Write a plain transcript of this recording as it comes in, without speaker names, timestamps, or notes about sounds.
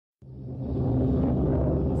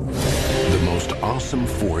most awesome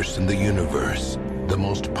force in the universe, the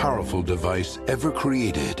most powerful device ever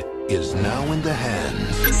created, is now in the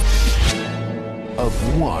hands of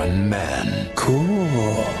one man.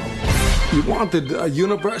 Cool. You wanted a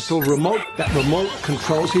universal remote. That remote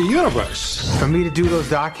controls your universe. For me to do those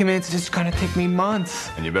documents, it's gonna take me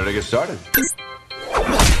months. And you better get started.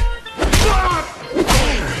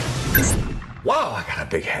 Wow, I got a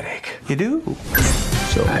big headache. You do?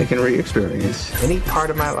 So I can re-experience any part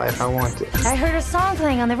of my life I want to. I heard a song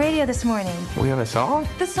playing on the radio this morning. We have a song?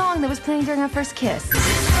 The song that was playing during our first kiss.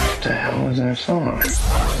 What the hell is our song?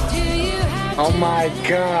 Oh my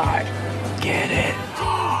God. Get it?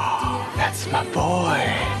 That's my boy.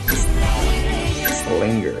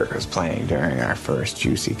 Linger was playing during our first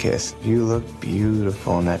juicy kiss. You look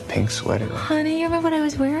beautiful in that pink sweater. Honey, you remember what I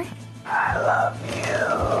was wearing? I love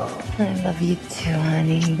you. I love you too,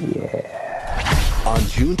 honey. Yeah. On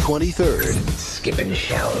June 23rd, Skipping the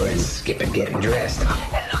shower and skipping getting dressed.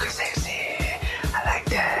 And looking sexy. I like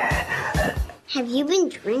that. Have you been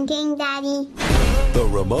drinking, Daddy? the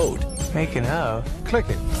remote Making up? Click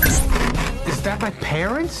it. Is that my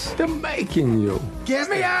parents? They're making you. Get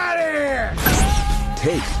me out of here!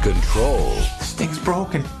 takes control. This thing's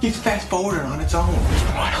broken. It's fast forwarded on its own.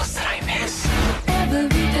 What else did I miss?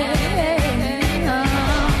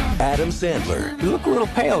 Adam Sandler, You look a little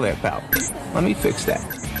pale there, pal. Let me fix that.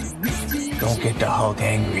 Don't get the Hulk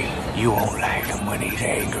angry. You won't like him when he's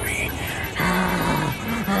angry.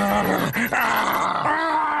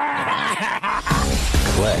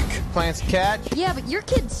 Click, Plants catch? Yeah, but your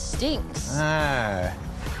kid stinks. Ah.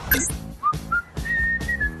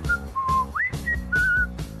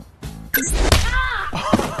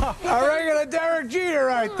 A regular Derek Jeter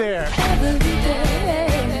right there.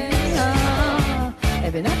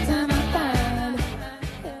 Every night time